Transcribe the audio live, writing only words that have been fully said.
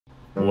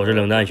我是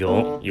冷淡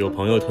熊，有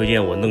朋友推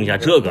荐我弄一下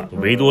这个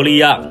维多利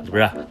亚，不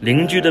是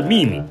邻居的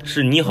秘密，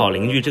是你好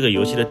邻居这个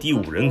游戏的第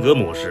5人格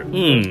模式。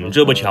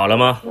这不巧了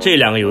吗？这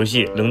2个游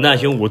戏冷淡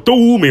熊我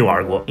都没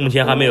玩过，目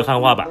前还没有汉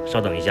化版。稍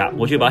等一下，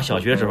我去把小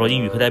学时候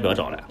英语课代表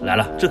找来。来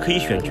了，这可以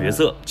选角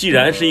色。既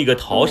然是一个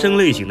逃生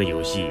类型的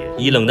游戏，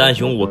以冷淡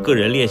熊我个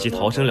人练习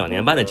逃生2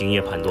年半的经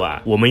验判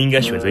断，我们应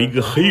该选择一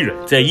个黑人。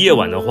在夜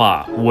晚的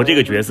话，我这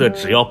个角色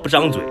只要不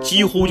张嘴，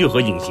几乎就和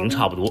隐形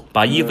差不多。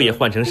把衣服也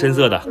换成深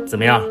色的，怎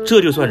么样？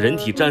这就算人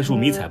体战术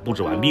迷彩布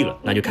置完毕了，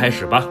那就开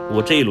始吧。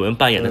我这一轮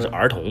扮演的是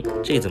儿童，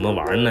这怎么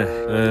玩呢？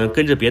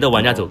跟着别的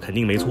玩家走肯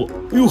定没错。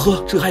哟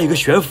呵，这还有一个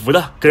悬浮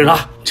的，跟着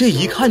他，这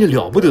一看就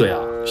了不得呀！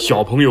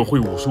小朋友会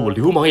武术，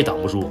流氓也挡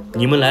不住。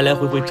你们来来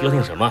回回折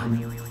腾什么？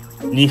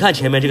你看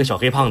前面这个小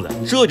黑胖子，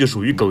这就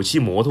属于狗骑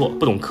摩托，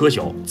不懂科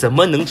学，怎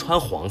么能穿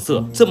黄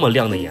色这么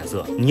亮的颜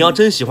色？你要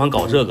真喜欢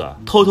搞这个，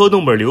偷偷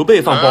弄本刘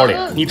备放包里，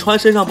你穿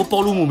身上不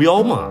暴露目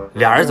标吗？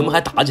俩人怎么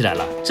还打起来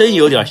了？真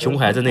有点熊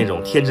孩子那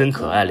种天真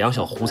可爱、两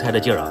小胡猜的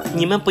劲儿啊！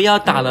你们不要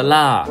打了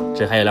啦！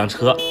这还有辆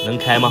车，能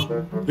开吗？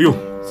哎呦，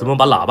怎么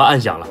把喇叭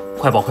按响了？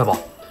快跑快跑！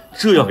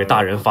这要给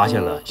大人发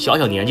现了，小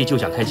年纪就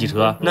想开汽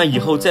车，那以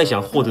后再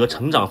想获得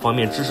成长方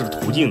面知识的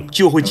途径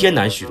就会艰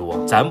难许多。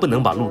咱不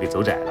能把路给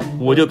走窄了，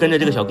我就跟着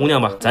这个小姑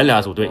娘吧，咱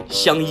俩组队，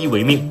相依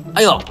为命。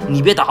哎呦，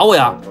你别打我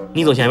呀！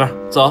你走前面，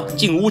走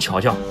进屋瞧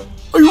瞧。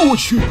哎呦我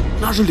去，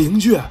那是邻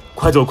居！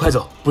快走快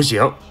走！不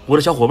行，我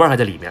的小伙伴还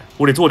在里面，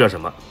我得做点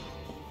什么。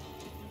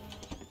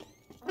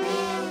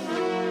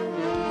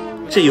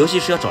这游戏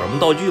是要找什么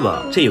道具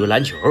吧？这有个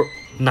篮球。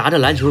拿着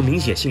篮球明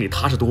显心里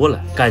踏实多了，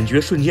感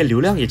觉瞬间流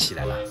量也起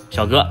来了。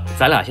小哥，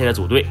咱俩现在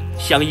组队，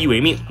相依为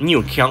命。你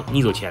有枪，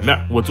你走前面，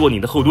我做你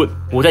的后盾，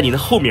我在你的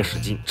后面使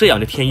劲，这样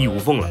就天衣无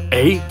缝了。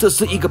哎，这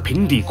是一个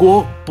平底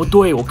锅，不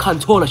对，我看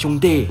错了，兄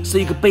弟，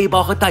是一个背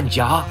包和弹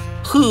夹。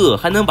呵，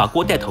还能把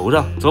锅带头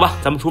上。走吧，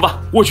咱们出吧。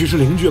我去，是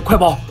邻居，快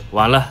跑！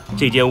完了，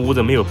这间屋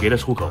子没有别的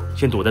出口，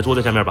先躲在桌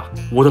子下面吧。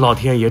我的老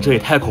天爷，这也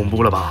太恐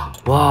怖了吧！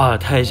哇，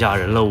太吓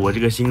人了，我这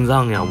个心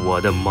脏呀，我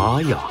的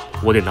妈呀！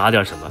我得拿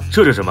点什么。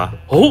这是什么？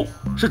哦，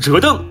是折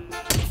凳。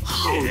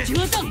好折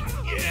凳，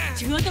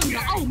折凳的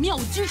奥妙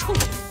之处，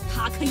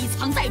它可以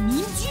藏在民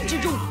居之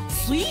中，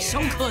随手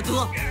可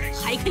得，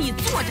还可以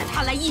坐着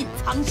它来隐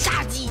藏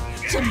杀机，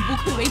真不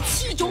愧为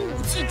7种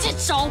武器之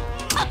首。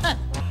哈哈。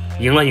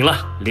赢了，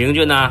邻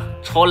居呢？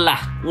抽了，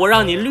我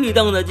让你绿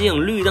凳子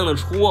进，绿凳子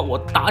出，我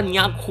打你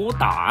丫苦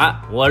胆；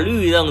我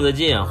绿凳子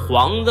进，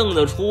黄凳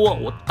子出，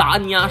我打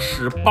你丫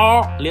屎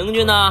包。邻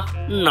居呢？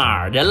哪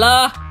儿去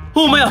了？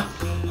哦妈呀！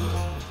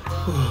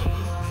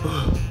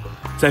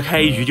再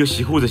开一局就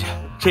洗裤子去。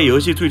这游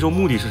戏最终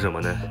目的是什么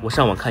呢？我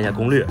上网看一下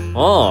攻略。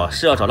哦，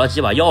是要找到几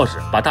把钥匙，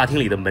把大厅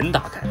里的门打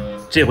开。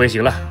这回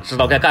行了，知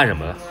道该干什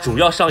么了。主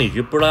要上一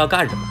局不知道要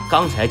干什么，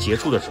刚才结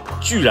束的时候，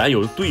居然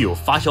有队友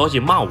发消息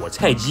骂我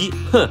菜鸡，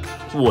哼，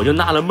我就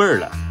纳了闷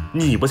了。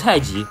你不菜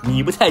鸡，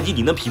你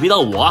能匹配到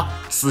我？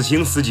死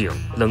情死景，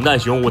冷淡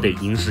熊我得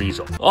吟诗一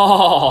首。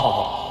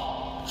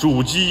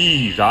煮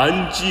鸡燃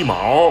鸡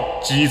毛，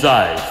鸡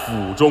在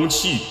釜中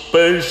泣，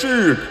本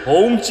是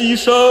同鸡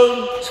声，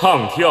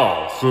唱跳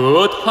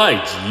何太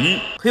急。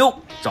嘿呦，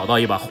找到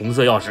一把红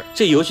色钥匙。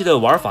这游戏的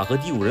玩法和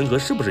第5人格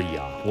是不是一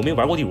样？我没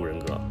玩过第5人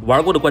格，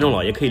玩过的观众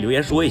老爷可以留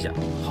言说一下。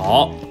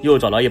好，又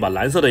找到一把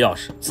蓝色的钥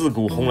匙。自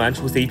古红蓝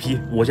出 CP，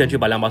 我先去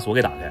把2把锁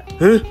给打开。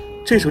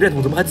这手电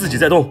筒怎么还自己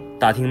在动？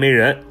大厅没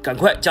人，赶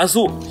快加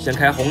速，先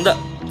开红的，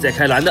再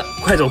开蓝的，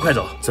快走快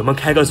走！怎么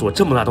开个锁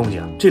这么大动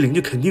静？这邻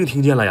居肯定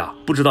听见了呀！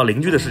不知道邻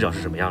居的视角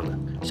是什么样的。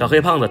小黑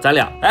胖子，咱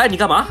俩，哎，你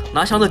干嘛？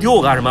拿箱子丢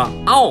我干什么？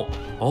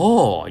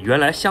哦，原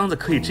来箱子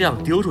可以这样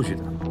丢出去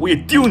的，我也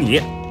丢你！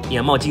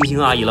眼冒金星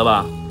阿姨了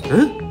吧？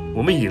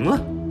我们赢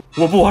了。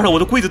我不玩了，我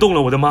的柜子动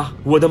了，我的妈，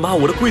我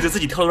的柜子自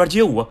己跳了段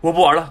街舞，我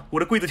不玩了，我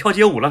的柜子跳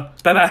街舞了，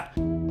拜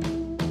拜。